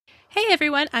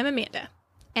everyone, I'm Amanda.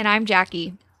 And I'm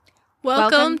Jackie.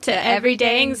 Welcome to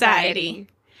Everyday Anxiety,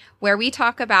 where we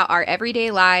talk about our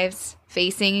everyday lives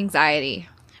facing anxiety.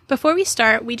 Before we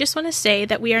start, we just want to say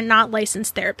that we are not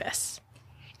licensed therapists.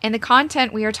 And the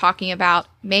content we are talking about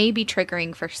may be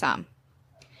triggering for some.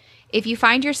 If you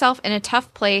find yourself in a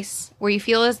tough place where you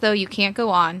feel as though you can't go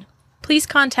on, please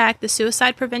contact the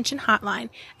Suicide Prevention Hotline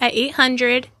at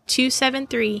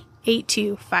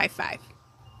 800-273-8255.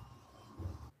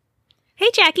 Hey,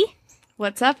 Jackie.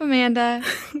 What's up, Amanda?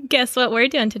 Guess what we're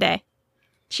doing today?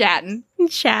 Chatting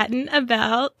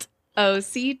about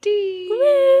OCD.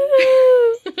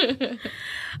 Woo!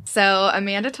 So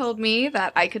Amanda told me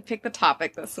that I could pick the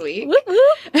topic this week.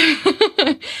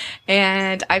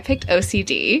 And I picked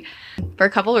OCD for a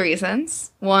couple of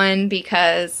reasons. One,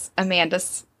 because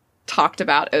Amanda's talked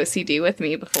about OCD with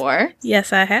me before.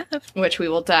 Yes, I have. Which we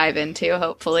will dive into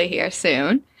hopefully here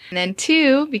soon. And then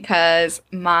two, because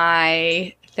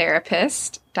my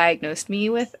therapist diagnosed me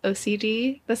with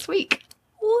OCD this week.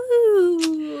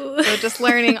 Woo! So just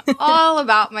learning all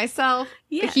about myself,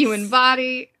 the human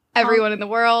body, everyone in the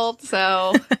world.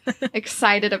 So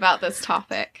excited about this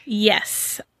topic.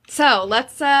 Yes. So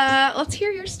let's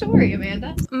hear your story,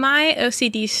 Amanda. My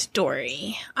OCD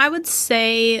story. I would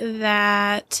say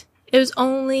that it was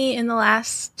only in the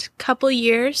last couple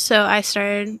years. So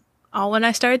when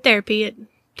I started therapy, it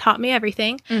taught me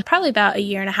everything. Probably about a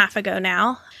year and a half ago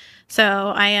now.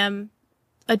 So I am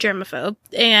a germaphobe,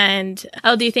 and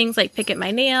I'll do things like pick at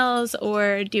my nails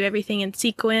or do everything in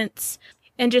sequence,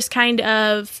 and just kind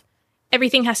of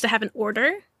everything has to have an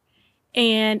order,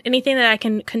 and anything that I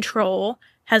can control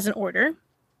has an order.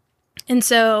 And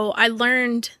so I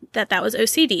learned that was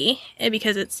OCD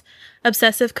because it's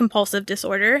obsessive compulsive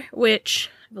disorder,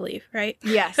 which I believe, right?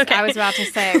 Yes. Okay. I was about to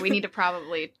say we need to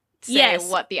probably say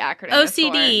what the acronym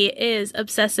OCD is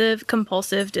obsessive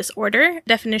compulsive disorder.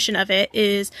 Definition of it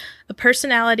is a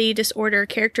personality disorder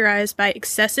characterized by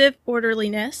excessive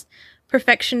orderliness,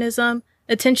 perfectionism,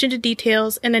 attention to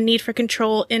details, and a need for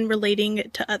control in relating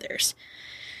to others.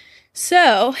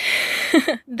 So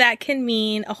that can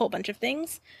mean a whole bunch of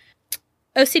things.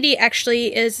 OCD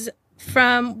actually is,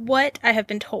 from what I have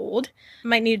been told,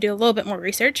 might need to do a little bit more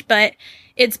research, but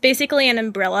it's basically an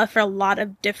umbrella for a lot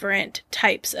of different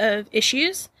types of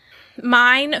issues.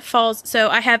 Mine falls, so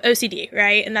I have OCD,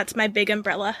 right? And that's my big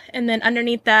umbrella. And then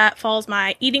underneath that falls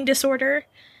my eating disorder.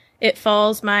 It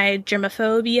falls my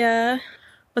germophobia.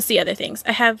 What's the other things?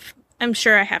 I'm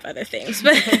sure I have other things,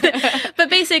 but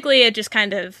basically it just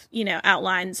kind of,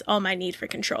 outlines all my need for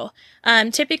control.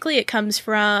 Typically it comes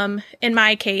from, in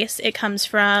my case, it comes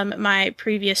from my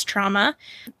previous trauma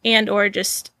and or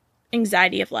just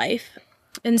anxiety of life.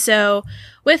 And so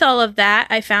with all of that,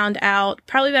 I found out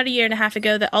probably about a year and a half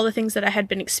ago that all the things that I had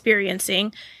been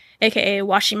experiencing, aka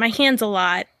washing my hands a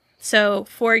lot. So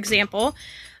for example,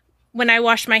 when I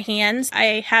wash my hands,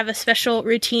 I have a special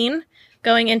routine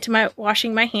going into my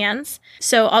washing my hands.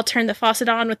 So I'll turn the faucet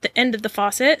on with the end of the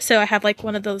faucet. So I have like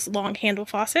one of those long handle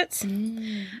faucets.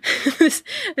 This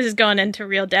is going into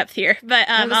real depth here, but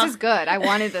this is good. I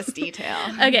wanted this detail.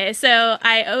 Okay, so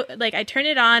I turn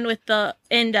it on with the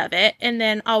end of it, and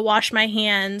then I'll wash my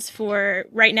hands for,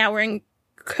 right now we're in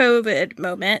COVID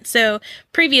moment. So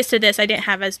previous to this, I didn't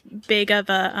have as big of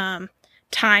a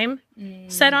time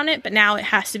set on it, but now it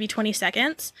has to be 20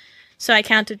 seconds. So I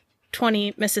counted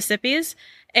 20 Mississippis,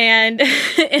 and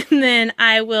and then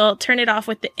I will turn it off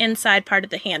with the inside part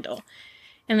of the handle,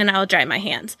 and then I will dry my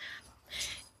hands.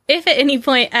 If at any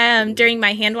point during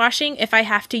my hand washing, if I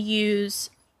have to use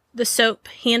the soap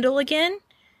handle again,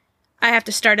 I have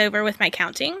to start over with my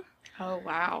counting. Oh,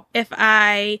 wow.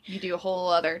 You do a whole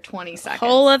other 20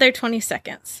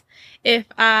 seconds. If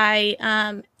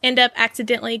I end up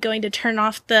accidentally going to turn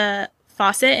off the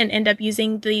faucet and end up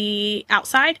using the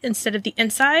outside instead of the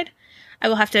inside, I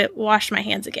will have to wash my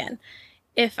hands again.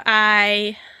 If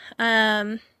I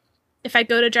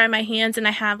go to dry my hands and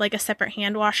I have like a separate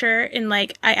hand washer and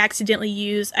like I accidentally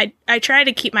use, I try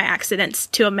to keep my accidents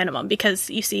to a minimum because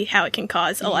you see how it can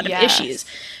cause a lot of issues.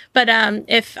 But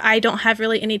if I don't have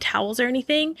really any towels or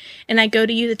anything and I go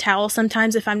to use a towel,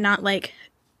 sometimes if I'm not like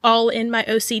all in my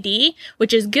OCD,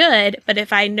 which is good, but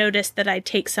if I notice that I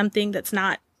take something that's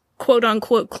not quote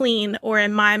unquote clean, or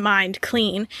in my mind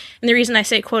clean. And the reason I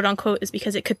say quote unquote is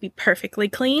because it could be perfectly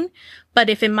clean. But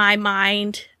if in my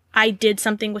mind I did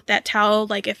something with that towel,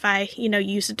 like if I,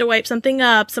 used it to wipe something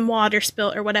up, some water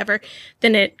spilt or whatever,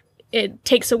 then it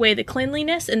takes away the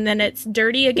cleanliness and then it's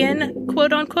dirty again,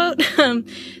 quote unquote.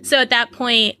 So at that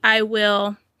point I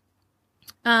will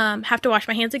have to wash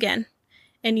my hands again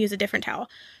and use a different towel.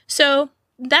 So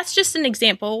that's just an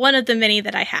example, one of the many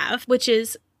that I have, which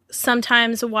is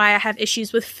sometimes why I have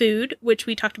issues with food, which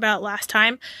we talked about last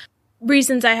time.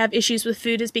 Reasons I have issues with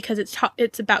food is because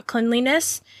it's about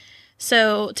cleanliness.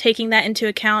 So taking that into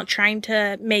account, trying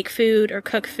to make food or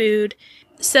cook food.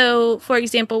 So, for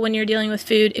example, when you're dealing with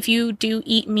food, if you do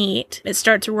eat meat, it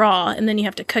starts raw and then you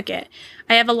have to cook it.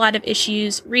 I have a lot of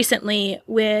issues recently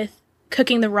with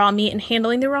cooking the raw meat and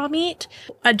handling the raw meat.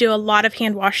 I do a lot of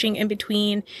hand washing in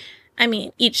between,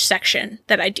 each section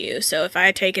that I do. So if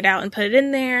I take it out and put it in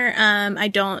there, I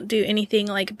don't do anything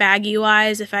like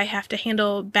baggie-wise. If I have to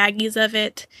handle baggies of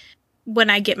it, when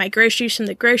I get my groceries from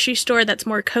the grocery store, that's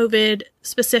more COVID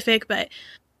specific, but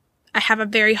I have a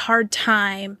very hard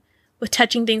time with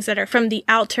touching things that are from the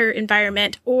outer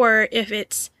environment, or if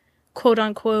it's quote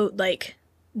unquote like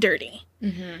dirty.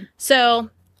 Mm-hmm. So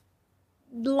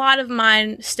a lot of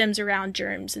mine stems around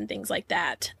germs and things like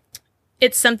that.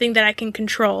 It's something that I can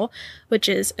control, which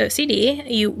is OCD.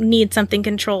 You need something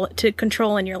to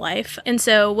control in your life. And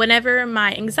so whenever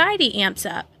my anxiety amps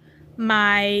up,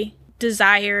 my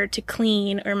desire to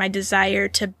clean or my desire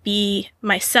to be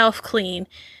myself clean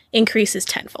increases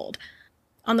tenfold.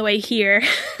 On the way here,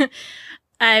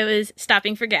 I was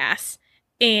stopping for gas,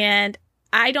 and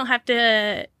I don't have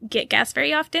to get gas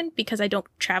very often because I don't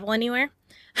travel anywhere.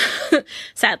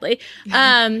 Sadly.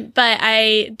 But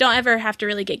I don't ever have to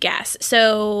really get gas.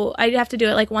 So I have to do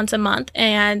it like once a month.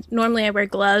 And normally I wear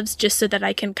gloves just so that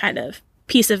I can kind of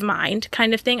peace of mind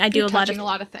kind of thing. I do a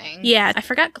lot of things. Yeah. I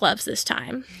forgot gloves this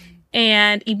time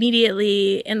and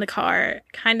immediately in the car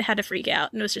kind of had a freak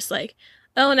out and was just like,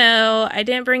 oh no, I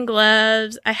didn't bring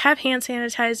gloves. I have hand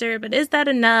sanitizer, but is that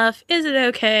enough? Is it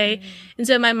okay? And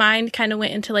so my mind kind of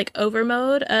went into like over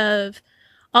mode of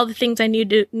all the things I need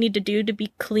to do to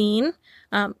be clean,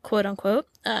 quote unquote.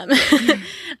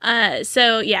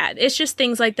 So yeah, it's just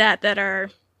things like that are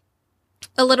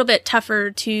a little bit tougher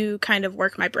to kind of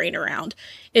work my brain around.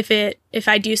 If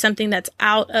I do something that's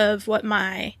out of what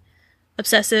my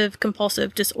obsessive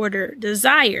compulsive disorder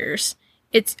desires,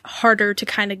 it's harder to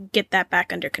kind of get that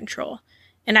back under control.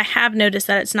 And I have noticed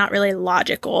that it's not really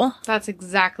logical. That's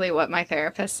exactly what my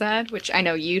therapist said, which I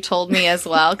know you told me as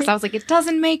well, because I was like, it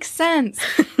doesn't make sense.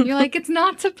 You're like, it's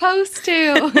not supposed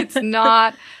to. It's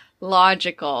not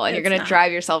logical, and you're going to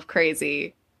drive yourself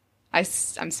crazy. I'm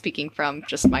speaking from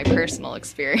just my personal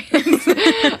experience,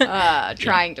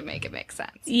 trying to make it make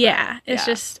sense. Yeah, it's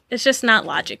just not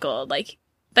logical. Like,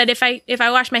 but if I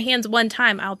wash my hands one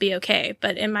time, I'll be okay.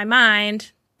 But in my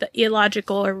mind, the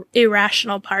illogical or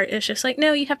irrational part is just like,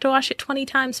 no, you have to wash it 20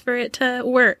 times for it to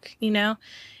work, you know?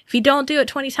 If you don't do it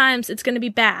 20 times, it's going to be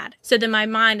bad. So then my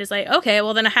mind is like, okay,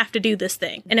 well then I have to do this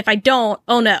thing. And if I don't,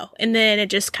 oh no. And then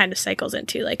it just kind of cycles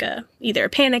into like either a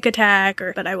panic attack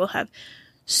but I will have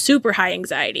super high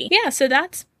anxiety. Yeah, so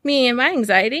that's me and my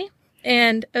anxiety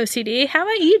and OCD. How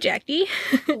about you, Jackie?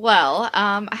 Well,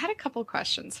 I had a couple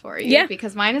questions for you. Yeah.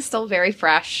 Because mine is still very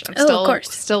fresh. I'm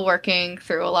still working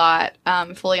through a lot,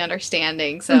 fully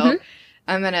understanding. So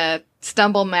I'm going to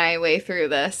stumble my way through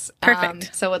this.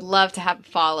 Perfect. So would love to have a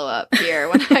follow-up here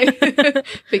when I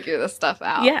figure this stuff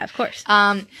out. Yeah, of course.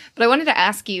 But I wanted to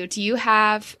ask you, do you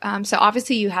have, so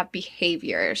obviously you have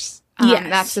behaviors. Yes.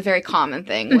 That's a very common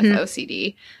thing with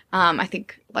OCD. I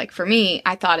think, like, for me,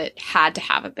 I thought it had to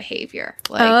have a behavior.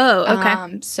 Like, oh,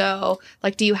 okay. So,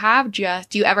 like, do you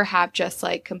ever have just,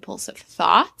 like, compulsive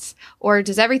thoughts? Or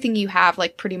does everything you have,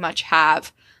 like, pretty much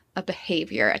have a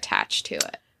behavior attached to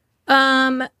it?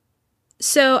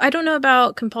 So I don't know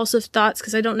about compulsive thoughts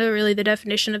because I don't know really the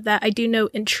definition of that. I do know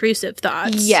intrusive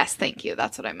thoughts. Yes, thank you.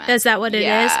 That's what I meant. Is that what it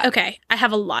is? Okay. I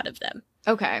have a lot of them.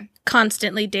 Okay.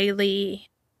 Constantly, daily.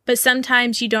 But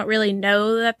sometimes you don't really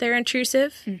know that they're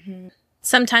intrusive. Mm-hmm.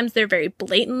 Sometimes they're very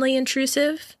blatantly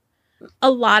intrusive.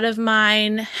 A lot of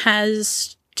mine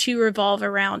has to revolve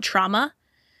around trauma.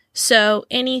 So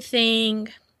anything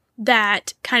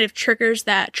that kind of triggers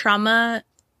that trauma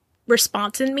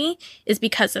response in me is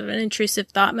because of an intrusive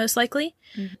thought, most likely.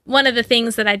 Mm-hmm. One of the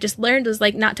things that I just learned was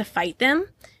like not to fight them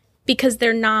because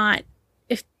they're not,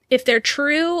 if they're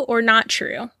true or not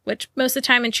true, which most of the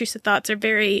time intrusive thoughts are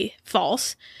very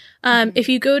false. If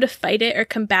you go to fight it or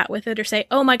combat with it or say,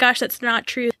 oh my gosh, that's not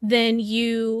true, then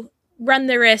you run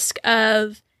the risk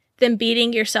of them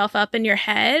beating yourself up in your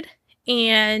head.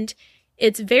 And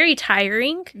it's very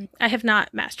tiring. I have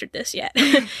not mastered this yet.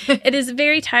 It is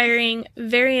very tiring,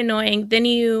 very annoying. Then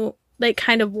you like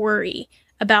kind of worry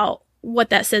about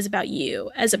what that says about you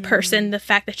as a person, the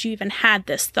fact that you even had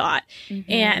this thought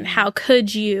and how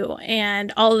could you,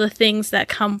 and all of the things that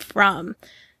come from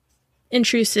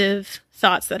intrusive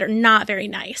thoughts that are not very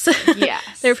nice.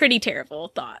 Yes. They're pretty terrible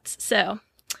thoughts. So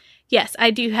Yes,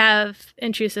 I do have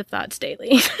intrusive thoughts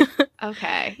daily.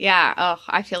 Okay. Yeah. Oh,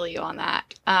 I feel you on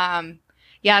that.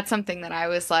 Yeah, it's something that I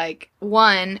was like,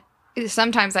 one,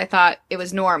 sometimes I thought it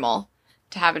was normal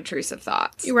to have intrusive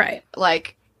thoughts. Right.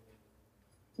 Like,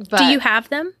 but do you have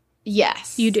them?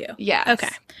 Yes. You do? Yes.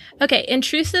 Okay.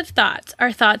 Intrusive thoughts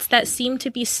are thoughts that seem to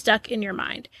be stuck in your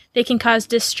mind. They can cause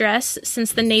distress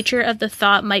since the nature of the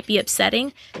thought might be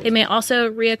upsetting. They may also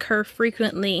reoccur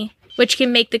frequently, which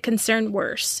can make the concern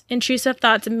worse. Intrusive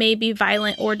thoughts may be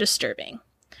violent or disturbing.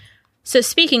 So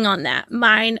speaking on that,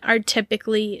 mine are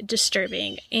typically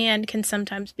disturbing and can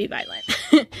sometimes be violent.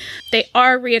 They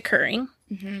are reoccurring,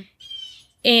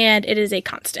 and it is a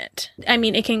constant. I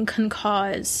mean, it can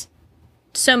cause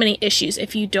so many issues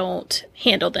if you don't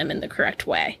handle them in the correct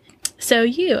way. So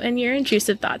you and your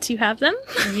intrusive thoughts, you have them?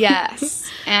 Yes.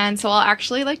 And so I'll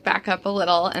actually like back up a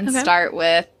little and start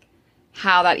with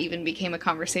how that even became a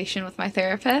conversation with my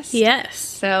therapist. Yes.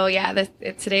 So yeah,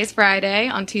 today's Friday.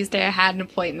 On Tuesday, I had an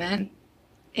appointment,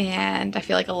 and I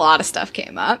feel like a lot of stuff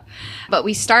came up. But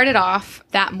we started off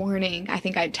that morning. I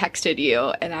think I texted you,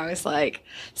 and I was like,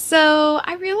 so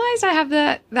I realized I have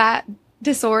that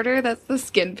disorder. That's the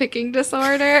skin picking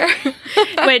disorder.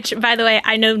 Which, by the way,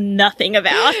 I know nothing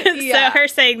about. Yeah. So her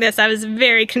saying this, I was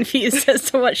very confused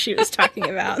as to what she was talking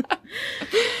about.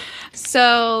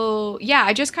 So yeah,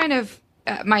 I just kind of,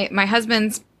 my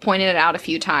husband's pointed it out a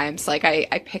few times. Like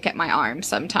I pick at my arm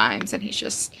sometimes, and he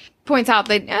just points out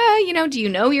that, do you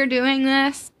know you're doing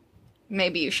this?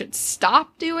 Maybe you should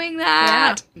stop doing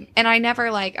that. Yeah. And I never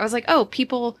I was like, oh,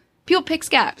 people pick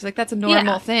scabs. Like that's a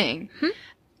normal thing. Mm-hmm.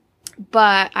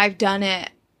 But I've done it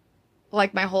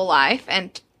like my whole life,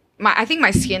 and I think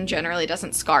my skin generally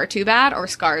doesn't scar too bad, or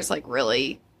scars like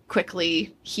really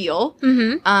quickly heal.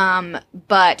 Mm-hmm.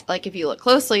 But like if you look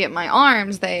closely at my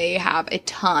arms, they have a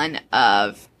ton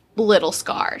of little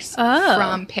scars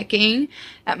from picking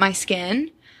at my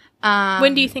skin.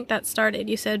 When do you think that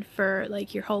started? You said for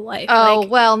like your whole life. Oh,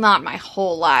 well, not my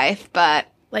whole life, but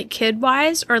like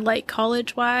kid-wise or like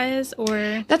college-wise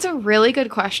or? That's a really good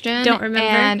question. Don't remember?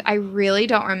 And I really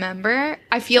don't remember.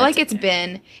 I feel like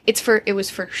it was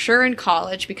for sure in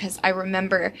college, because I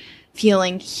remember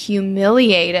feeling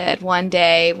humiliated one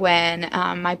day when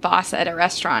my boss at a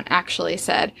restaurant actually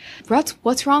said,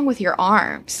 what's wrong with your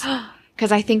arms?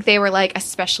 Because I think they were like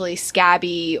especially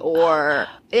scabby, or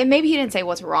maybe he didn't say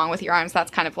what's wrong with your arms.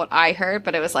 That's kind of what I heard,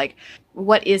 but it was like,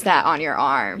 what is that on your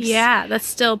arms? Yeah, that's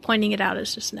still pointing it out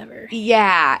is just never.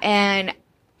 Yeah, and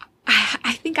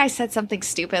I think I said something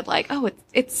stupid like, oh,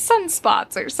 it's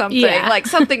sunspots or something. Yeah. Like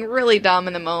something really dumb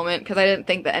in the moment, because I didn't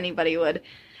think that anybody would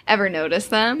ever notice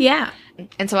them. Yeah.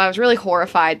 And so I was really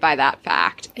horrified by that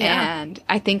fact. Yeah. And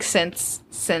I think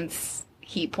since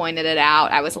he pointed it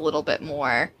out, I was a little bit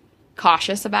more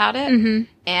cautious about it. Mm-hmm.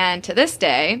 And to this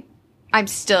day, I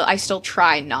still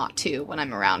try not to when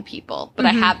I'm around people, but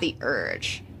I have the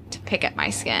urge to pick at my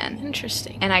skin.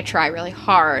 Interesting. And I try really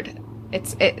hard.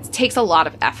 It takes a lot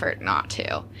of effort not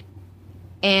to.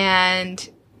 And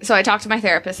so I talked to my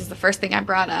therapist. Is the first thing I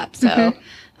brought up. So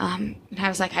and I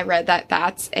was like, I read that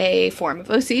that's a form of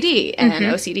OCD, and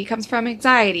OCD comes from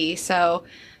anxiety. So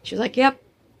she was like, yep,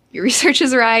 your research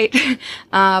is right.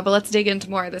 But let's dig into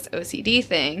more of this OCD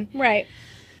thing. Right.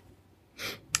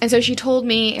 And so she told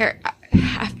me,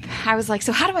 I was like,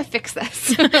 so how do I fix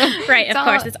this? Right, of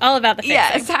course. It's all about the fixing.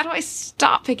 Yes, how do I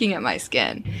stop picking at my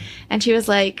skin? And she was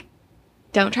like,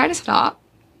 don't try to stop.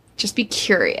 Just be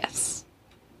curious.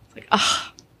 Like,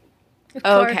 oh,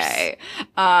 okay.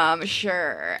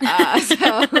 Sure.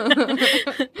 So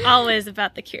always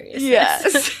about the curiousness.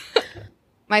 Yes.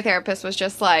 My therapist was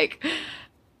just like,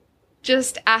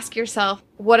 just ask yourself,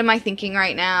 what am I thinking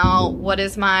right now? What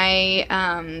is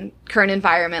my current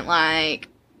environment like?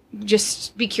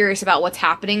 Just be curious about what's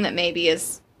happening that maybe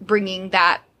is bringing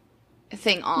that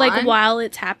thing on. Like while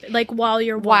it's happening, like while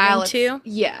you're wanting to?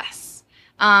 Yes.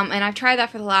 And I've tried that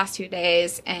for the last 2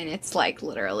 days, and it's like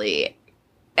literally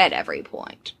at every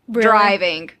point. Really?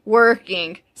 Driving,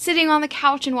 working, sitting on the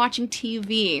couch and watching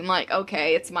TV. I'm like,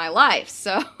 okay, it's my life,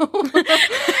 so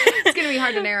it's going to be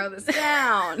hard to narrow this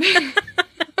down.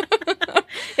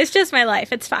 It's just my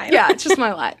life. It's fine. Yeah, it's just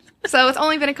my life. So it's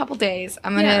only been a couple days.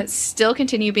 I'm going to still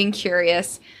continue being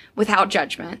curious without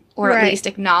judgment, or at least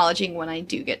acknowledging when I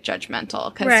do get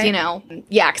judgmental. Because,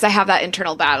 because I have that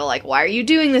internal battle, like, why are you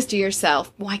doing this to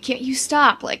yourself? Why can't you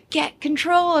stop? Like, get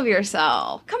control of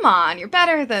yourself. Come on, you're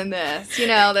better than this.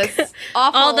 This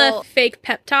awful... All the fake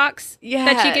pep talks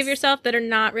that you give yourself that are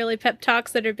not really pep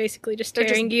talks, that are basically just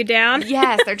tearing you down.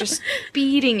 Yes, they're just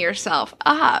beating yourself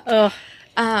up. Ugh.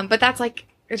 But that's like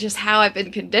just how I've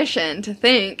been conditioned to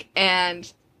think,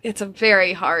 and it's a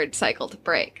very hard cycle to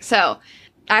break. So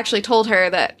I actually told her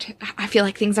that I feel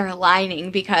like things are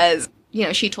aligning because, you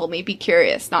know, she told me be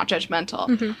curious, not judgmental.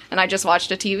 Mm-hmm. And I just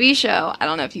watched a TV show. I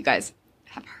don't know if you guys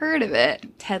have heard of it.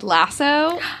 Ted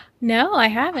Lasso. No, I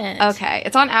haven't. Okay.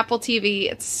 It's on Apple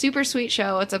TV. It's a super sweet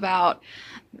show. It's about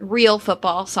real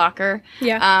football, soccer.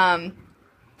 Yeah.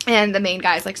 And the main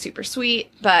guy's like super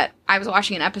sweet. But I was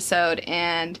watching an episode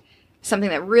and something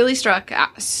that really stuck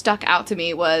out to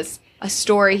me was a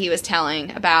story he was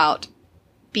telling about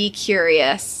be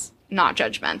curious, not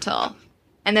judgmental.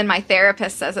 And then my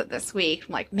therapist says it this week.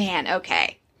 I'm like, man,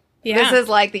 okay. Yeah. This is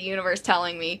like the universe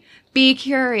telling me, be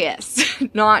curious,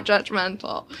 not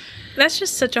judgmental. That's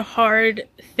just such a hard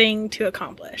thing to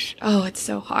accomplish. Oh, it's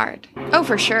so hard. Oh,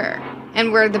 for sure.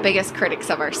 And we're the biggest critics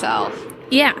of ourselves.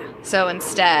 Yeah. So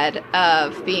instead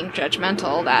of being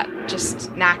judgmental, that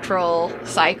just natural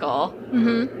cycle,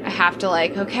 I have to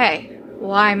like, okay,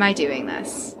 why am I doing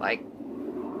this? Like,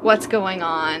 what's going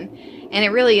on? And it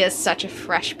really is such a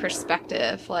fresh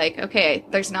perspective. Like, okay,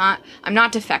 I'm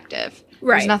not defective.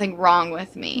 Right. There's nothing wrong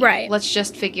with me. Right. Let's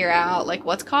just figure out, like,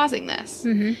 what's causing this.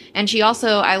 Mm-hmm. And she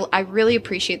also, I really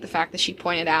appreciate the fact that she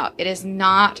pointed out it is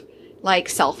not, like,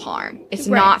 self-harm. It's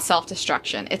not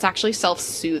self-destruction. It's actually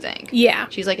self-soothing. Yeah.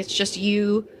 She's like, it's just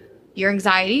your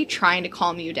anxiety trying to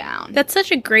calm you down. That's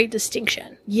such a great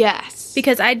distinction. Yes.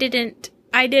 Because I didn't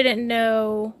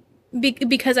know,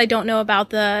 because I don't know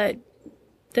about the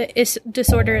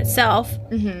disorder itself.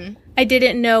 Mm-hmm. I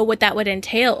didn't know what that would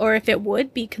entail or if it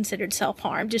would be considered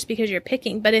self-harm just because you're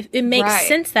picking. But if it makes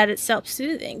sense that it's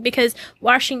self-soothing because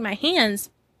washing my hands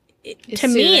to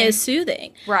me is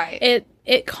soothing. Right.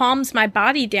 It calms my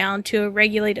body down to a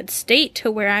regulated state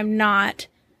to where I'm not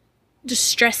just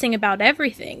stressing about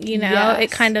everything, you know? Yes.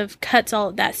 It kind of cuts all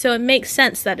of that. So it makes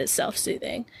sense that it's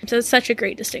self-soothing. So it's such a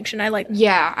great distinction. I like that.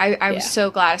 Yeah, I was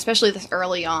so glad, especially this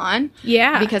early on.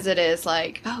 Yeah. Because it is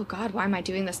like, oh, God, why am I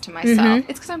doing this to myself? Mm-hmm.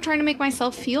 It's because I'm trying to make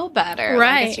myself feel better.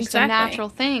 Right, like, it's just a natural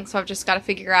thing. So I've just got to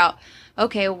figure out,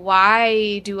 okay,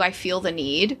 why do I feel the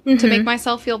need to make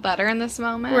myself feel better in this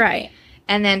moment? Right.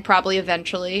 And then probably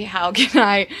eventually, how can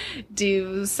I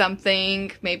do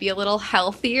something maybe a little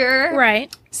healthier?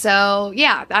 Right. So,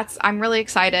 yeah, I'm really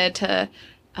excited to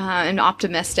and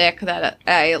optimistic that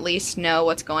I at least know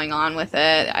what's going on with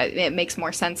it. It makes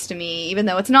more sense to me. Even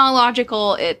though it's not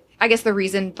logical, I guess the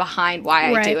reason behind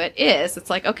why I do it is, it's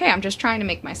like, okay, I'm just trying to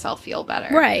make myself feel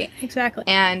better. Right, exactly.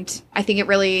 And I think it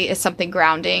really is something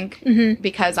grounding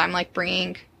because I'm like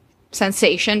bringing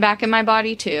sensation back in my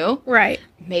body too. Right.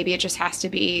 Maybe it just has to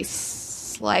be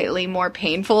slightly more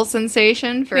painful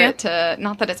sensation for it to,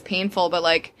 not that it's painful, but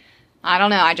like, I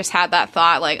don't know. I just had that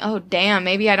thought like, oh damn,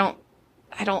 maybe I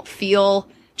don't feel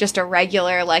just a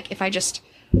regular, like if I just,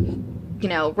 you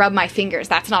know, rub my fingers,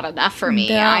 that's not enough for me.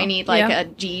 Yeah. I need like a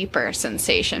deeper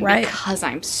sensation because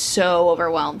I'm so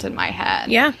overwhelmed in my head.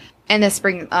 Yeah. And this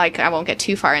brings, like, I won't get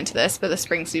too far into this, but this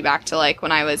brings me back to, like,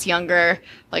 when I was younger,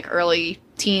 like, early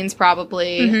teens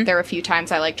probably. There were a few times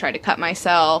I, like, tried to cut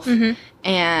myself.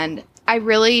 And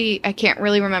I can't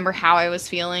really remember how I was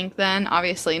feeling then.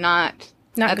 Obviously not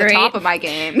at great. The top of my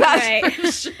game. That's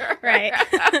for sure. Right.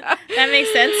 That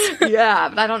makes sense. Yeah,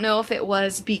 but I don't know if it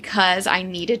was because I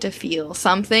needed to feel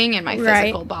something in my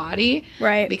physical body.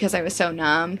 Right. Because I was so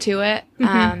numb to it.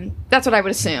 That's what I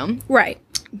would assume. Right.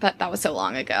 But that was so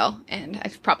long ago, and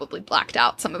I've probably blacked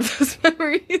out some of those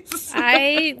memories.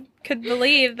 I could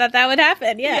believe that would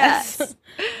happen. Yes.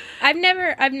 I've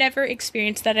never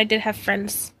experienced that. I did have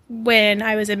friends when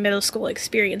I was in middle school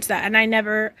experience that, and I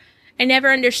never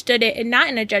understood it, and not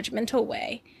in a judgmental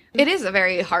way. It is a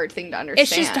very hard thing to understand.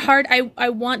 It's just hard. I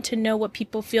want to know what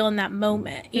people feel in that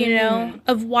moment, you know,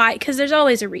 of why, because there's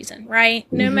always a reason, right?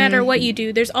 No matter what you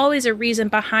do, there's always a reason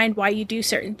behind why you do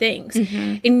certain things.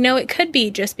 And it could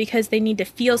be just because they need to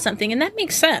feel something, and that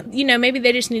makes sense. You know, maybe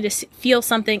they just need to feel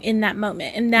something in that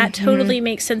moment, and that totally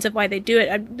makes sense of why they do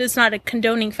it. It's not a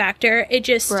condoning factor. It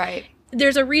just... Right.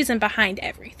 There's a reason behind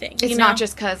everything. It's not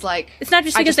just because, like... It's not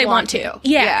just because they want to.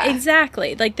 Yeah,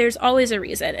 exactly. Like, there's always a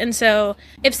reason. And so,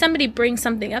 if somebody brings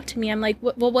something up to me, I'm like,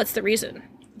 well, what's the reason?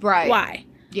 Right. Why?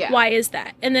 Yeah. Why is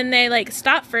that? And then they, like,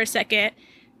 stop for a second,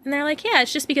 and they're like, yeah,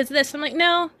 it's just because of this. I'm like,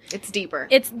 no. It's deeper.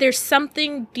 There's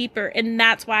something deeper, and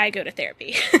that's why I go to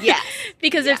therapy. Yes.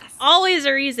 Because there's always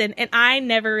a reason, and I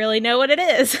never really know what it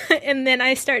is. And then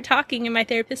I start talking, and my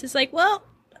therapist is like, well...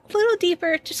 a little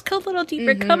deeper, just go a little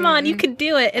deeper. Come on, you can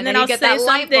do it. And then I'll say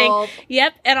something.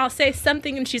 Yep, and I'll say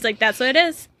something, and she's like, "That's what it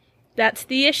is. That's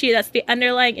the issue. That's the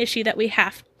underlying issue that we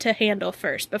have to handle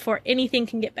first before anything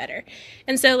can get better."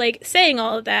 And so, like, saying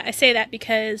all of that, I say that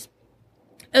because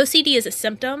OCD is a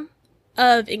symptom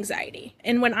of anxiety.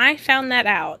 And when I found that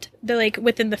out,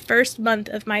 within the first month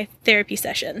of my therapy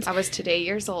sessions. I was today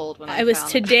years old when I was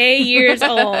today years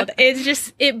old.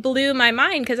 It blew my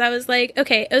mind because I was like,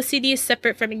 okay, OCD is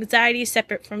separate from anxiety,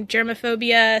 separate from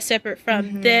germophobia, separate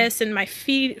from this and my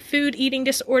food eating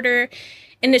disorder.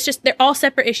 And it's just, they're all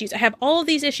separate issues. I have all of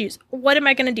these issues. What am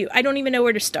I going to do? I don't even know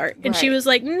where to start. And she was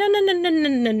like,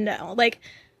 no. Like,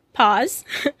 pause.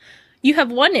 You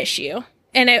have one issue.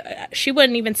 And she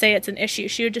wouldn't even say it's an issue.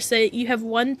 She would just say, you have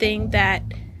one thing that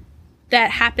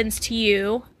happens to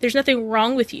you. There's nothing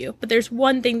wrong with you, but there's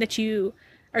one thing that you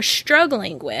are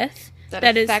struggling with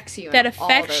that affects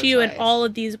you in all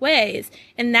of these ways.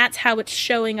 And that's how it's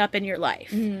showing up in your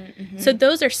life. Mm-hmm. So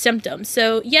those are symptoms.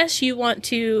 So yes, you want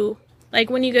to, like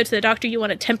when you go to the doctor, you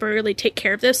want to temporarily take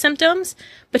care of those symptoms,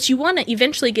 but you want to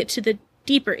eventually get to the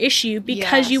deeper issue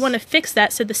because you want to fix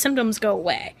that so the symptoms go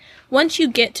away. Once you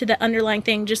get to the underlying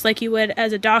thing, just like you would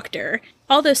as a doctor,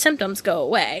 all those symptoms go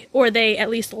away, or they at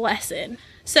least lessen.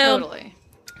 So totally.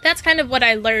 That's kind of what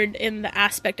I learned in the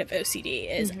aspect of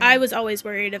OCD is I was always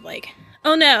worried of like,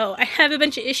 oh no, I have a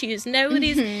bunch of issues.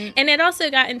 Nobody's, and it also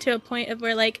got into a point of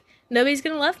where like, nobody's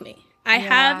going to love me. I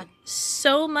have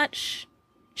so much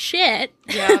shit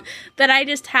that I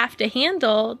just have to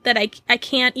handle that I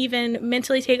can't even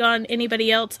mentally take on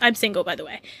anybody else. I'm single, by the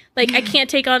way. Like, I can't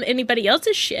take on anybody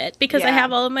else's shit because I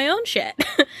have all of my own shit.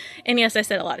 And yes, I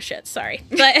said a lot of shit. Sorry.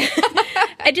 But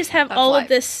I just have all of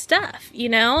this stuff, you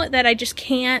know, that I just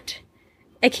can't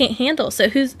handle. So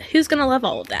who's going to love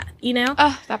all of that, you know?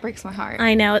 Oh, that breaks my heart.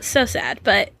 I know. It's so sad,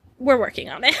 but we're working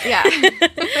on it. Yeah.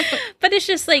 But it's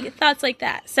just like thoughts like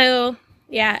that. So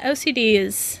yeah, OCD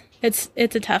is... It's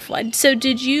a tough one. So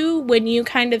did you, when you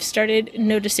kind of started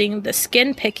noticing the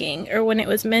skin picking or when it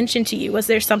was mentioned to you, was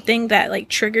there something that like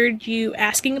triggered you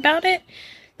asking about it?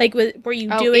 Like, were you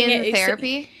doing it in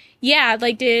therapy? Yeah.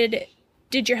 Like did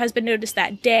your husband notice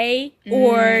that day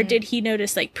or did he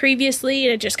notice like previously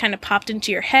and it just kind of popped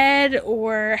into your head,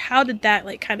 or how did that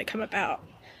like kind of come about?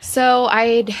 So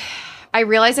I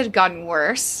realized it had gotten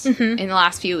worse in the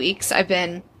last few weeks.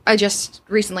 I just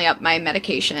recently upped my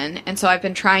medication, and so I've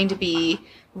been trying to be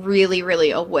really,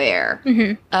 really aware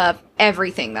of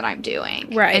everything that I'm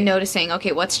doing. Right. And noticing,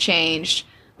 okay, what's changed?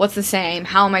 What's the same?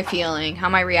 How am I feeling? How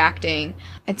am I reacting?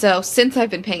 And so since I've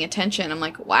been paying attention, I'm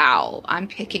like, wow, I'm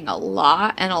picking a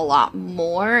lot and a lot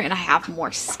more, and I have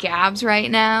more scabs right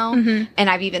now. And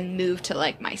I've even moved to,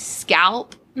 like, my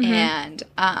scalp. And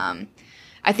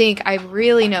I think I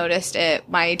really noticed it.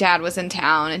 My dad was in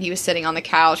town and he was sitting on the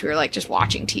couch. We were like just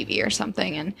watching TV or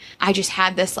something. And I just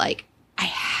had this like, I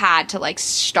had to like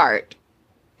start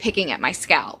picking at my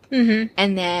scalp. And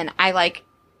then I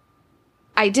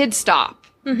did stop,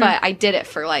 but I did it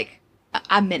for like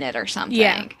a minute or something.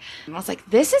 Yeah. And I was like,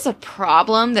 this is a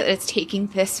problem that it's taking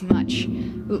this much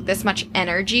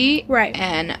energy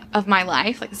and of my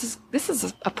life. Like this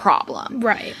is a problem.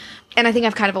 Right. And I think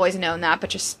I've kind of always known that, but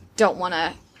just don't want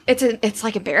to. It's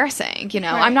like embarrassing, you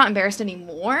know. I'm not embarrassed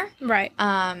anymore. Right.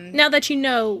 Now that you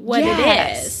know what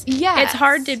it is, it's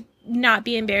hard to not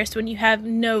be embarrassed when you have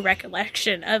no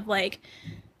recollection of like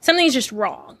something's just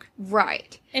wrong.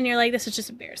 Right. And you're like, this is just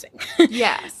embarrassing.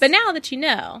 Yes. But now that you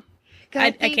know,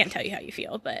 I can't tell you how you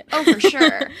feel, but oh, for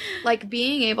sure. Like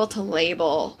being able to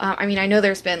label. I mean, I know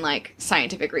there's been like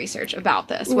scientific research about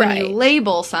this. When you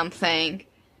label something,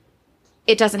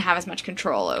 it doesn't have as much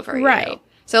control over you.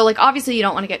 So, like, obviously you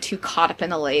don't want to get too caught up in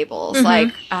the labels.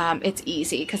 Like, it's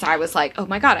easy because I was like, oh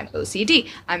my God, I'm OCD.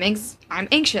 I'm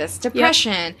anxious,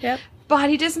 depression,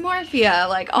 body dysmorphia,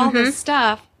 like all this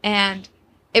stuff. And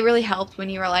it really helped when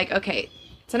you were like, okay,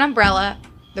 it's an umbrella.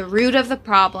 The root of the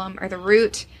problem or the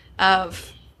root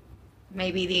of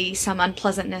maybe some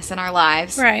unpleasantness in our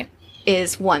lives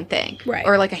is one thing. Right.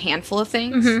 Or like a handful of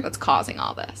things that's causing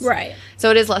all this. Right. So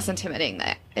it is less intimidating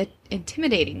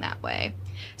that way.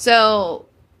 So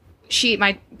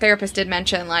my therapist did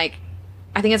mention, like,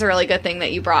 I think it's a really good thing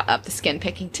that you brought up the skin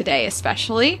picking today,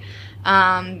 especially,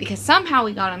 because somehow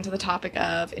we got onto the topic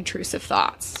of intrusive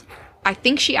thoughts. I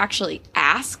think she actually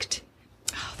asked.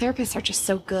 Oh, therapists are just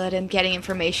so good in getting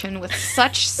information with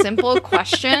such simple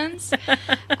questions.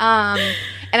 And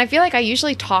I feel like I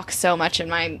usually talk so much in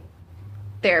my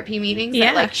therapy meetings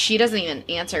that, like, she doesn't even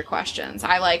answer questions.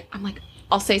 I'm like,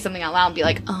 I'll say something out loud and be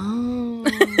like, oh.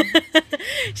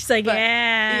 She's like,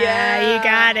 yeah, you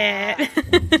got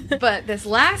it. But this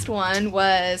last one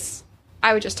was,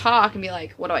 I would just talk and be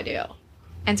like, what do I do?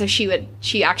 And so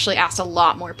she actually asked a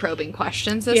lot more probing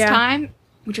questions this time,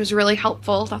 which was really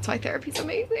helpful. That's why therapy's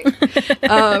amazing.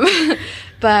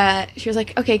 But she was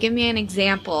like, okay, give me an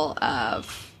example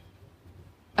of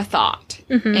a thought.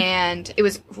 And it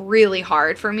was really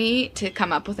hard for me to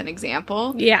come up with an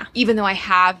example. Yeah. Even though I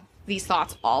have these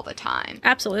thoughts all the time.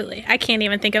 Absolutely. I can't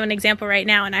even think of an example right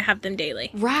now, and I have them daily.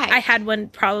 Right. I had one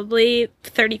probably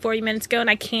 30, 40 minutes ago, and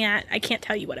I can't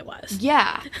tell you what it was.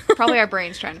 Yeah. Probably our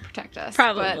brain's trying to protect us.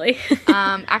 Probably. But,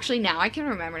 actually, now I can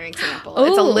remember an example. Ooh.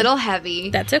 It's a little heavy.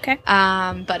 That's okay.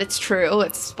 But it's true.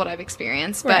 It's what I've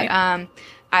experienced. Right. But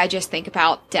I just think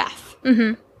about death.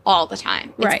 All the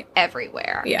time. It's right.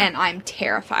 everywhere. Yeah. And I'm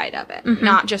terrified of it.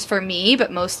 Not just for me,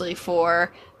 but mostly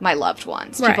for my loved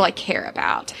ones. Right. People I care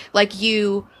about. Like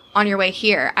you, on your way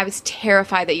here, I was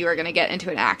terrified that you were going to get into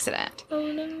an accident. Oh,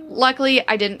 no. Luckily,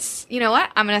 I didn't. You know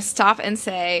what? I'm going to stop and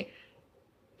say,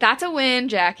 that's a win,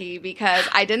 Jackie, because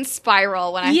I didn't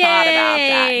spiral when I thought about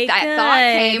that. That thought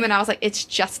came, and I was like, it's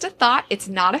just a thought. It's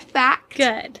not a fact.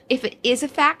 Good. If it is a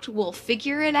fact, we'll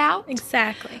figure it out.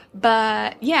 Exactly.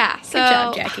 But, yeah. So, good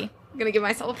job, Jackie. I'm going to give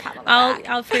myself a pat on the back.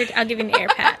 I'll give you an air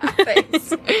pat.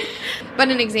 Thanks. But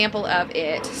an example of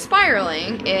it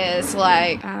spiraling is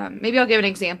like, maybe I'll give an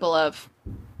example of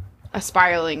a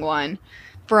spiraling one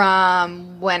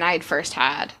from when I'd first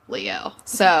had Leo.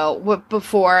 So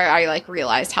before I like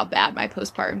realized how bad my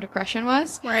postpartum depression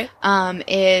was, Right.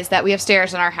 Is that we have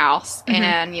stairs in our house, and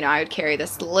I would carry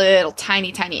this little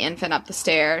tiny infant up the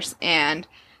stairs and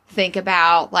think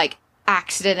about like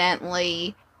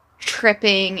accidentally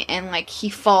tripping and like he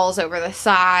falls over the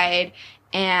side,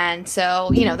 and so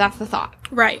that's the thought.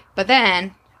 Right. But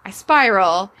then I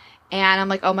spiral and I'm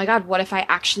like, oh my god, what if I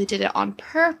actually did it on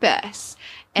purpose?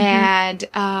 And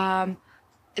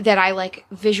that I like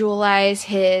visualize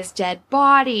his dead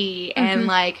body and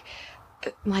like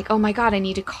oh my god, I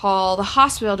need to call the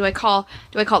hospital. Do I call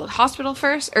the hospital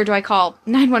first, or do I call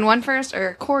 911 first,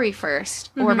 or Corey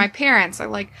first, or my parents, or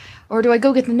like, or do I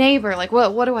go get the neighbor? Like,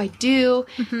 what do I do?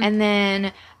 And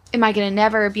then am I gonna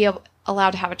never be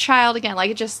allowed to have a child again?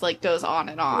 Like, it just like goes on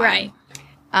and on. Right.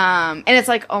 And it's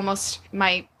like almost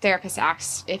my therapist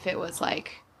asked if it was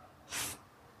like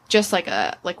just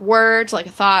like words, like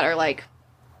a thought, or like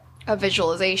a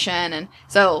visualization. And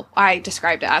so I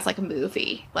described it as like a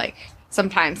movie. Like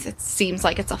sometimes it seems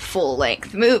like it's a full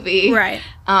length movie. Right.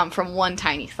 From one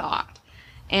tiny thought.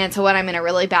 And so when I'm in a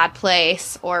really bad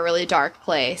place or a really dark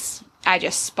place, I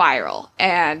just spiral.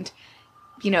 And,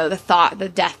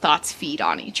 the death thoughts feed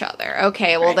on each other.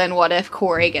 Okay, well then what if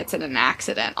Corey gets in an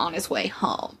accident on his way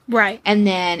home? Right. And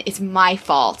then it's my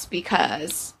fault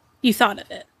because... You thought of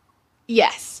it.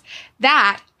 Yes.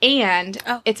 That, and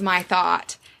it's my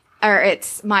thought, or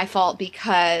it's my fault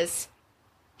because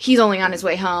he's only on his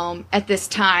way home at this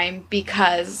time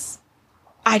because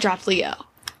I dropped Leo.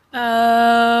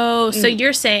 Oh, so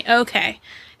you're saying, okay,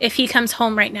 if he comes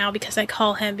home right now because I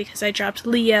call him because I dropped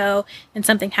Leo and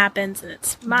something happens and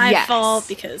it's my fault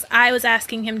because I was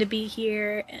asking him to be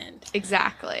here and...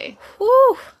 Exactly.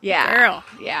 Whew. Yeah. Girl.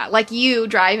 Yeah. Like you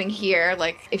driving here,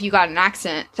 like if you got in an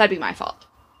accident, that'd be my fault.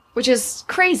 Which is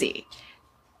crazy.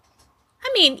 I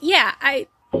mean, yeah, I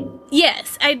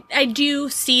do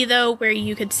see though where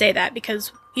you could say that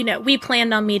because, we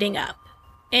planned on meeting up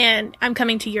and I'm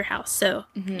coming to your house, so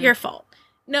your fault.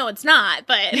 No, it's not,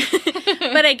 but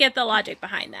but I get the logic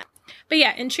behind that. But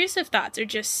yeah, intrusive thoughts are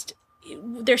just,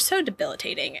 they're so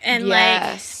debilitating. And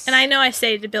and I know I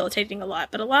say debilitating a lot,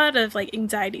 but a lot of like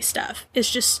anxiety stuff is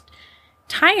just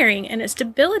tiring and it's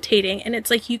debilitating. And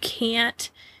it's like, you can't,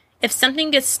 if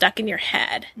something gets stuck in your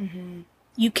head,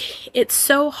 it's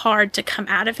so hard to come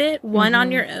out of it. One,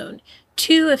 on your own.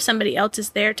 Two, if somebody else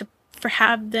is there to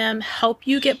have them help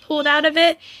you get pulled out of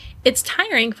it. It's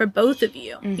tiring for both of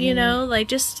you,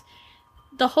 just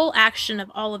the whole action of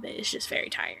all of it is just very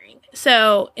tiring.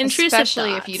 So intrusive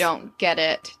especially thoughts, if you don't get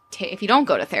it, if you don't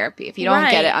go to therapy, if you don't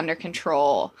get it under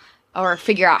control or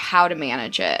figure out how to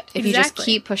manage it, if you just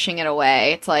keep pushing it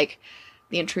away, it's like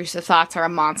the intrusive thoughts are a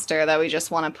monster that we just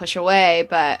want to push away,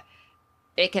 but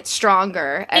it gets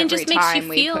stronger every time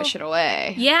we push it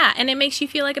away. Yeah, and it makes you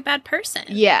feel like a bad person.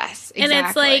 Yes, exactly. And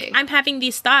it's like, I'm having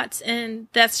these thoughts, and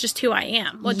that's just who I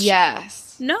am. Which,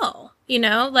 no.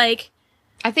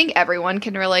 I think everyone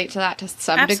can relate to that to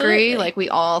some degree. Like, we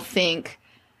all think...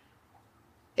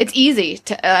 It's easy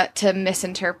to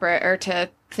misinterpret or to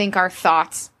think our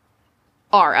thoughts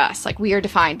are us. Like, we are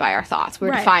defined by our thoughts.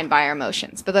 We're defined by our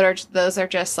emotions. But those are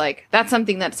just, like... That's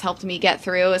something that's helped me get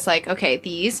through is, like, okay,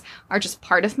 these are just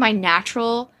part of my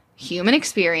natural human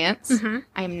experience.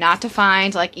 I am not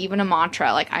defined, like, even a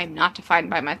mantra. Like, I'm not defined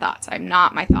by my thoughts. I'm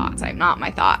not my thoughts. I'm not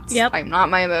my thoughts. I'm not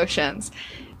my emotions.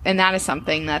 And that is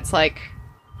something that's, like...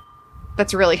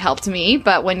 That's really helped me.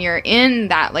 But when you're in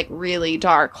that, like, really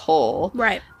dark hole...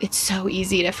 It's so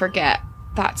easy to forget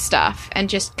that stuff. And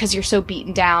just because you're so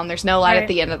beaten down, there's no light at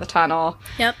the end of the tunnel.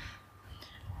 Yep.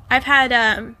 I've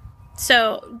had,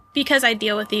 so because I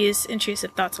deal with these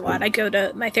intrusive thoughts a lot, I go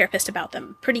to my therapist about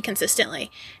them pretty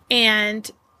consistently. And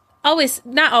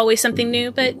not always something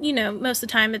new, but, you know, most of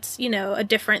the time it's, you know, a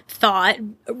different thought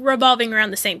revolving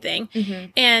around the same thing.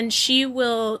 Mm-hmm. And she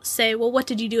will say, well, what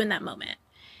did you do in that moment?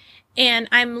 And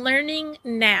I'm learning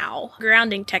now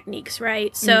grounding techniques,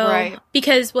 right? So,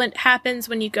 because what happens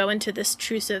when you go into this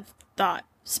intrusive thought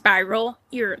spiral,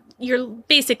 you're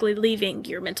basically leaving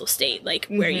your mental state, like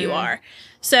where you are.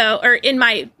 So, or in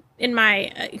my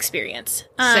experience.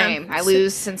 Same. I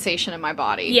lose sensation in my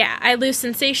body. Yeah, I lose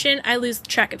sensation. I lose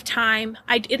track of time.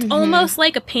 It's almost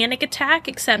like a panic attack,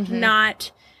 except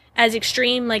not as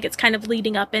extreme. Like, it's kind of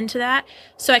leading up into that.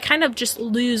 So I kind of just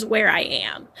lose where I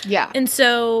am. Yeah. And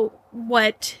so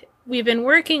what we've been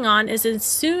working on is, as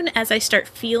soon as I start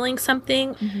feeling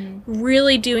something,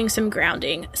 really doing some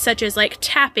grounding, such as like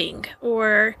tapping,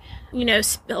 or, you know,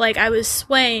 like I was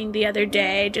swaying the other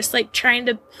day, just like trying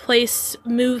to place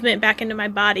movement back into my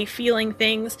body, feeling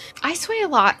things. I sway a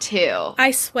lot too.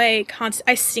 I sway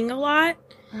I sing a lot.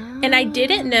 And I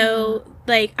didn't know,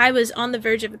 like, I was on the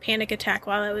verge of a panic attack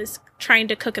while I was trying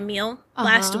to cook a meal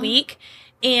last week.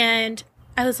 And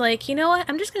I was like, you know what?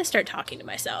 I'm just going to start talking to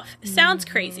myself. It sounds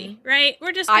crazy, right?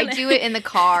 We're just I do it in the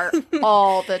car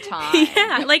all the time.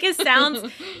 Yeah, like it sounds,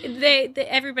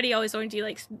 everybody always warns you,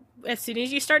 like, as soon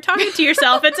as you start talking to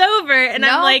yourself, it's over. And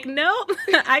I'm like, nope,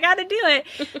 I got to do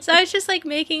it. So I was just like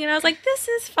making, and I was like, this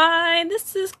is fine.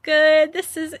 This is good.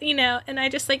 This is, you know, and I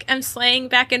just like, I'm swaying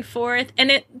back and forth,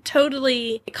 and it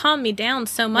totally calmed me down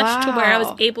so much to where I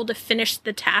was able to finish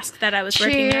the task that I was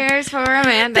working on. Cheers for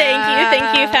Amanda.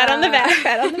 Thank you. Pat on the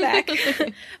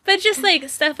back. But just like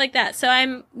stuff like that. So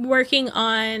I'm working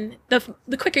on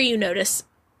the quicker you notice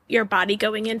your body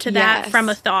going into that from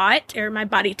a thought, or my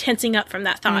body tensing up from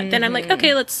that thought, then I'm like,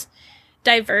 okay, let's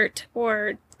divert.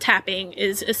 Or tapping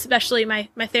is, especially my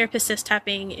therapist says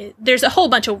tapping, there's a whole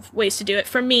bunch of ways to do it.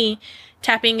 For me,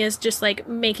 tapping is just like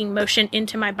making motion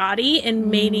into my body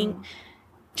and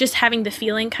just having the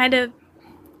feeling kind of,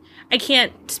 I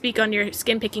can't speak on your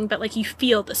skin picking, but like you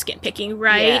feel the skin picking,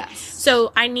 right? Yes.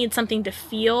 So I need something to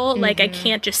feel. Like I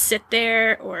can't just sit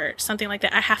there or something like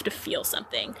that. I have to feel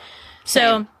something.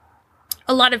 So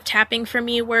a lot of tapping for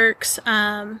me works.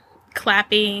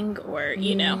 Clapping or,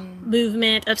 you know,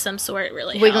 movement of some sort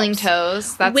really Wiggling helps.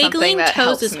 toes. That's something that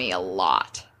helps me a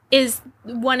lot. Is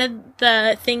one of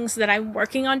the things that I'm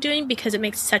working on doing, because it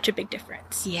makes such a big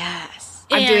difference. Yes.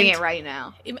 I'm doing it right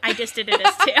now. I just did it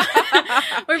as too.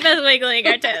 We're both wiggling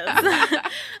our toes.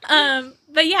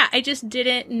 But yeah, I just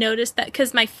didn't notice that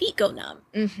because my feet go numb.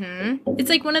 It's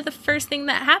like one of the first things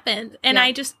that happens. And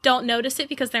I just don't notice it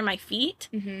because they're my feet.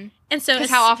 And so, because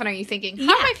how often are you thinking,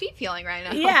 how are my feet feeling right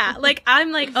now? Yeah, like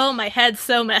I'm like, oh, my head's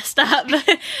so messed up.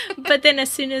 But then as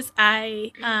soon as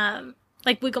I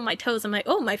like wiggle my toes, I'm like,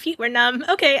 oh, my feet were numb.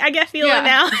 Okay, I get feeling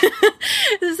now.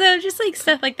 So just like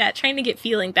stuff like that, trying to get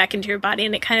feeling back into your body,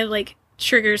 and it kind of like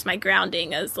triggers my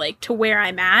grounding as like to where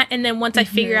I'm at. And then once I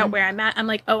figure out where I'm at, I'm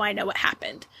like, oh, I know what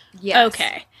happened. Yes.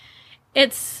 Okay.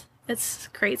 It's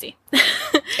crazy.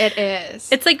 It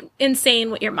is. It's like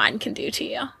insane what your mind can do to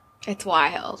you. It's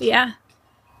wild. Yeah.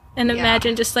 And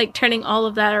imagine just like turning all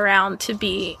of that around to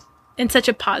be in such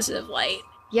a positive light.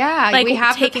 Yeah, like we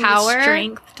have taking the power, the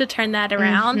strength to turn that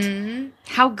around.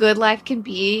 How good life can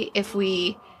be if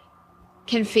we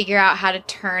can figure out how to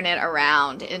turn it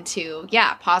around into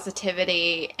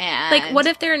positivity. And like, what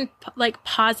if they're in like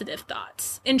positive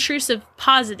thoughts, intrusive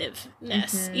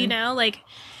positiveness? You know, like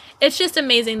it's just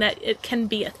amazing that it can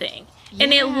be a thing,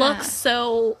 and it looks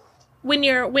so. When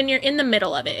you're in the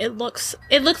middle of it, it looks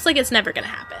like it's never going to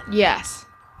happen. Yes.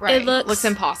 Right. It looks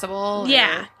impossible.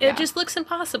 Yeah. It just looks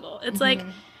impossible. It's like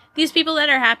these people that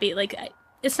are happy, like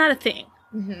it's not a thing.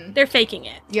 They're faking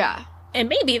it. Yeah. And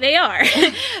maybe they are.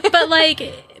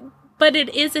 But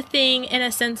it is a thing in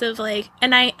a sense of like,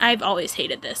 and I've always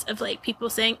hated this, of like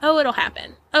people saying, oh, it'll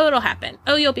happen. Oh, it'll happen.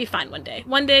 Oh, you'll be fine one day.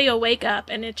 One day you'll wake up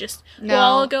and it just will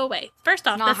all go away. First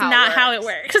off, that's not how it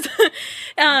works.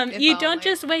 You don't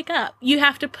just wake up. You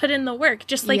have to put in the work,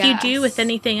 just like you do with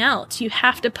anything else. You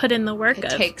have to put in the work.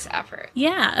 It takes effort.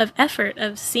 Yeah, of effort,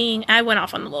 of seeing. I went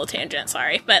off on a little tangent,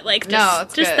 sorry. But like,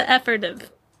 just the effort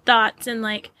of thoughts, and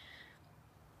like,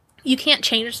 you can't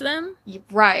change them.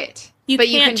 Right. But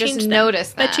you can just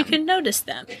notice them. But you can notice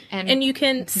them. And you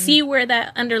can see where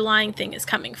that underlying thing is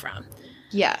coming from.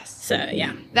 Yes. So,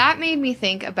 yeah. That made me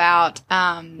think about,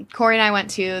 Corey and I went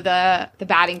to the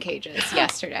batting cages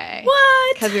yesterday.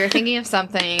 What? Because we were thinking of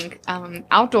something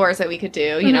outdoors that we could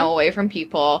do, you know, away from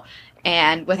people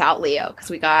and without Leo. Because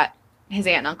we got his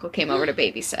aunt and uncle came over to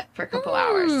babysit for a couple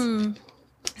hours. Mm.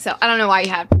 So I don't know why you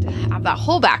have to have that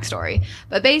whole backstory,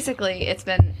 but basically it's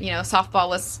been, softball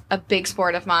was a big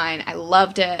sport of mine. I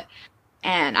loved it,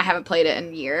 and I haven't played it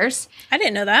in years. I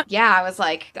didn't know that. Yeah, I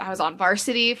was on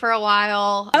varsity for a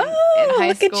while in high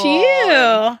look school. at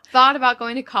you. Thought about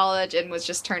going to college and was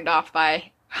just turned off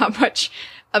by how much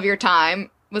of your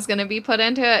time was going to be put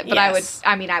into it. But Yes.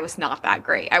 I was not that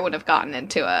great. I wouldn't have gotten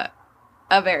into a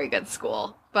very good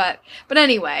school. But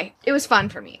anyway, it was fun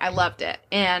for me. I loved it.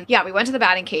 And yeah, we went to the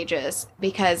batting cages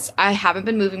because I haven't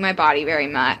been moving my body very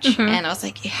much. Mm-hmm. And I was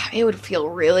like, yeah, it would feel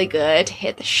really good to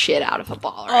hit the shit out of a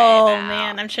ball right Oh, now.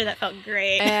 man. I'm sure that felt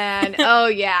great. And oh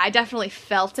yeah, I definitely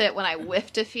felt it when I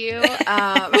whiffed a few.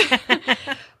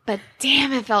 But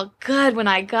damn, it felt good when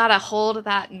I got a hold of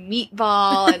that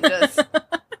meatball and just,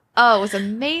 oh, it was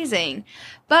amazing.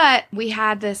 But we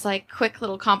had this like quick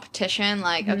little competition,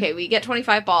 like, okay, we get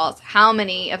 25 balls. How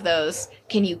many of those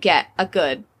can you get a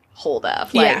good hold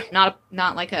of? Like, not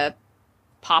like a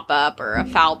pop up or a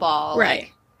foul ball. Right.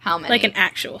 Like, how many? Like an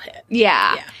actual hit.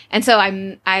 Yeah. And so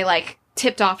I like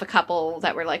tipped off a couple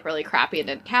that were like really crappy and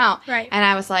didn't count. Right. And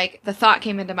I was like, the thought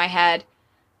came into my head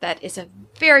that is a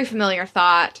very familiar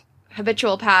thought,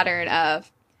 habitual pattern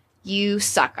of, you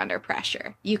suck under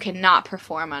pressure. You cannot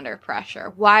perform under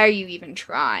pressure. Why are you even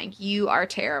trying? You are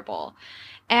terrible.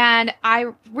 And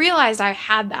I realized I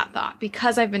had that thought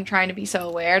because I've been trying to be so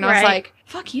aware. And I was like,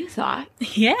 fuck you, thought.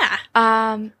 Yeah.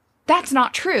 That's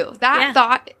not true. That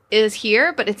thought is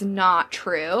here, but it's not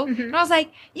true. Mm-hmm. And I was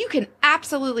like, you can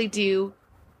absolutely do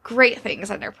great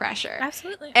things under pressure.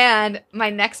 Absolutely. And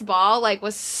my next ball, like,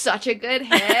 was such a good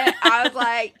hit. I was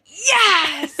like,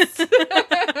 yes!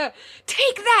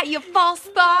 Take that, you false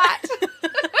thought!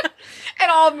 And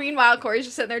all meanwhile, Corey's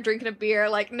just sitting there drinking a beer,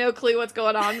 like, no clue what's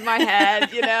going on in my head,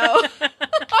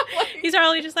 He's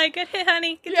probably just like, good hit,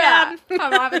 honey. Good job. job.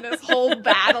 I'm having this whole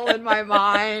battle in my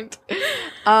mind.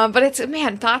 But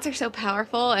thoughts are so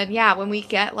powerful. And yeah, when we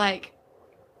get, like,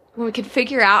 when we can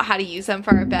figure out how to use them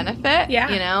for our benefit,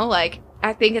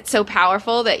 I think it's so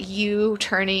powerful that you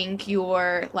turning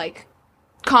your, like,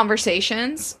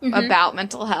 conversations about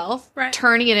mental health,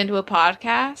 turning it into a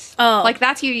podcast. Oh. Like,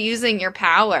 that's you using your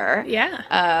power.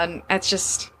 Yeah.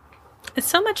 It's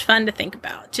so much fun to think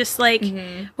about. Just, like,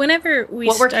 whenever we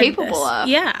what we're capable of.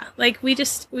 Yeah. Like, we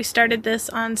started this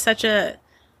on such a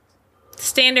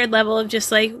standard level of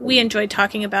just, like, we enjoyed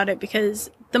talking about it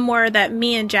because the more that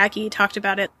me and Jackie talked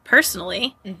about it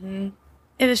personally,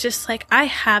 it was just like, I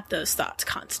have those thoughts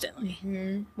constantly.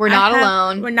 We're not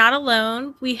alone. We're not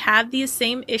alone. We have these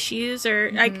same issues,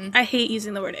 or I hate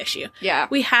using the word issue. Yeah.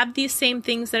 We have these same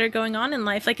things that are going on in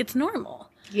life. Like, it's normal.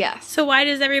 Yes. So why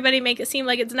does everybody make it seem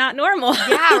like it's not normal?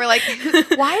 Yeah, we're like,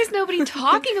 why is nobody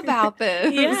talking about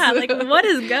this? Yeah, like, what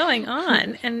is going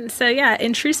on? And so, yeah,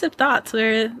 intrusive thoughts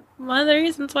were one of the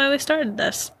reasons why we started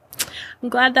this. I'm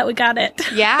glad that we got it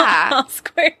all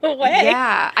squared away.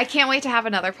 Yeah. I can't wait to have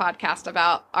another podcast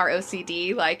about our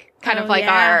OCD, like, kind of like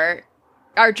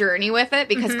our journey with it,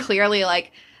 because clearly,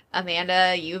 like,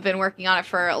 Amanda, you've been working on it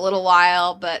for a little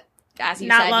while, but as you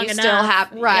said, you still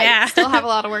have a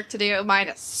lot of work to do. Mine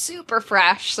is super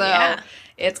fresh, so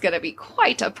it's going to be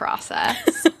quite a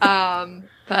process.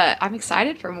 But I'm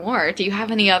excited for more. Do you have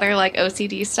any other, like,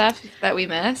 OCD stuff that we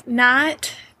missed?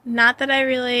 Not that I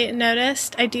really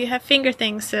noticed. I do have finger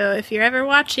things, so if you're ever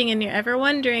watching and you're ever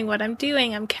wondering what I'm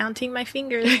doing, I'm counting my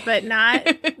fingers, but not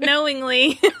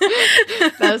knowingly.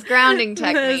 Those grounding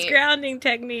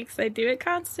techniques. I do it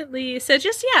constantly. So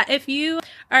just, if you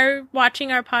are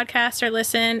watching our podcast or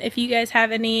listen, if you guys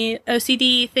have any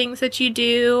OCD things that you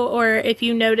do, or if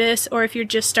you notice, or if you're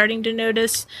just starting to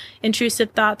notice intrusive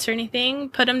thoughts or anything,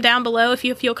 put them down below if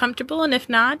you feel comfortable, and if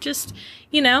not, just,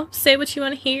 say what you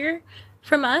want to hear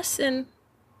from us, and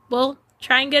we'll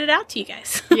try and get it out to you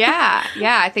guys. Yeah.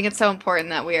 I think it's so important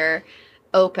that we're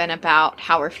open about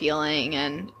how we're feeling,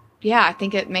 and I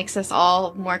think it makes us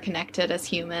all more connected as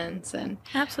humans, and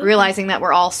realizing that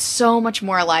we're all so much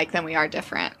more alike than we are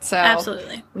different. So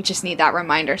absolutely, we just need that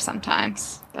reminder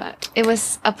sometimes. But it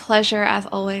was a pleasure as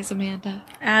always, Amanda.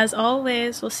 As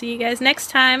always, we'll see you guys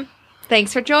next time.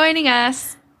 Thanks for joining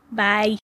us. Bye.